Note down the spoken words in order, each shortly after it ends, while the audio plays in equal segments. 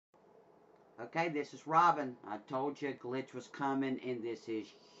Okay, this is Robin. I told you a glitch was coming, and this is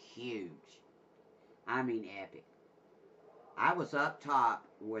huge. I mean epic. I was up top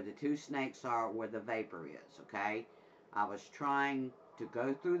where the two snakes are, where the vapor is, okay? I was trying to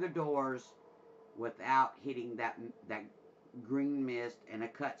go through the doors without hitting that green mist and a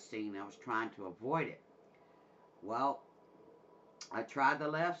cutscene. I was trying to avoid it. Well, I tried the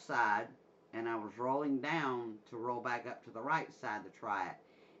left side, and I was rolling down to roll back up to the right side to try it.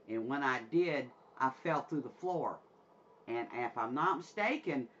 And when I did, I fell through the floor. And if I'm not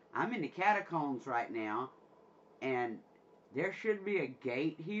mistaken, I'm in the catacombs right now, and there should be a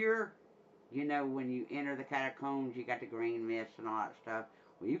gate here. You know, when you enter the catacombs, you got the green mist and all that stuff.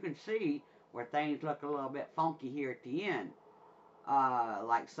 Well, you can see where things look a little bit funky here at the end,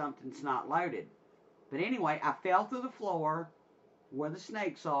 like something's not loaded. But anyway, I fell through the floor where the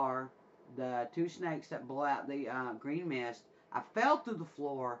snakes are, the two snakes that blow out the green mist. I fell through the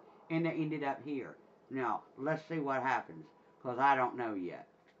floor, and it ended up here. Now, let's see what happens, because I don't know yet.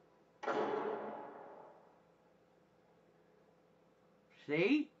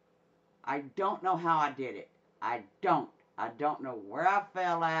 See? I don't know how I did it. I don't. I don't know where I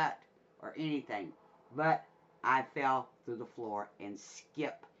fell at or anything. But I fell through the floor and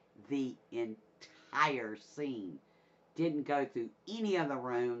skipped the entire scene. Didn't go through any of the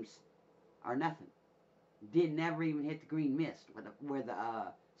rooms or nothing. Didn't ever even hit the green mist where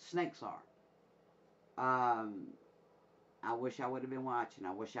the snakes are. I wish I would have been watching.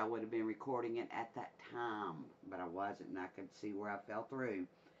 I wish I would have been recording it at that time. But I wasn't, and I could see where I fell through.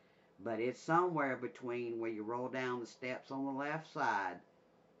 But it's somewhere between where you roll down the steps on the left side,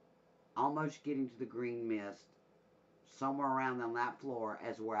 almost getting to the green mist, somewhere around on that floor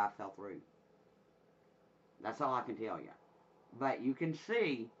as where I fell through. That's all I can tell you. But you can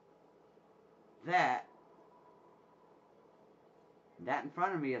see that in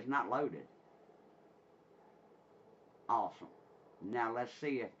front of me is not loaded. Awesome. Now let's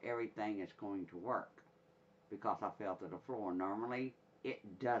see if everything is going to work, because I fell to the floor. Normally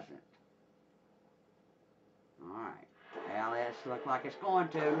it doesn't. Alright. Well, this looks like it's going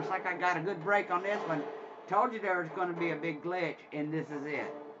to. Looks like I got a good break on this one. Told you there was going to be a big glitch, and this is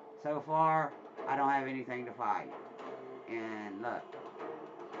it. So far, I don't have anything to fight. And look,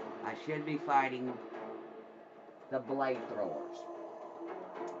 I should be fighting the blade throwers.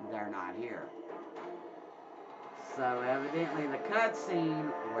 They're not here. So evidently the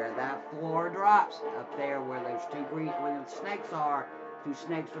cutscene where that floor drops up there, where those where the snakes are, two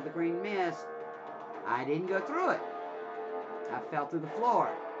snakes with the green mist, I didn't go through it. I fell through the floor.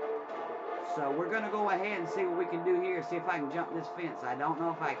 So we're going to go ahead and see what we can do here. See if I can jump this fence. I don't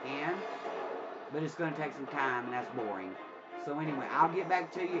know if I can, but it's going to take some time, and that's boring. So anyway, I'll get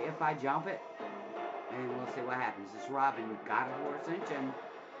back to you if I jump it, and we'll see what happens. This is Robin, God of War Ascension,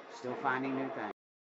 still finding new things.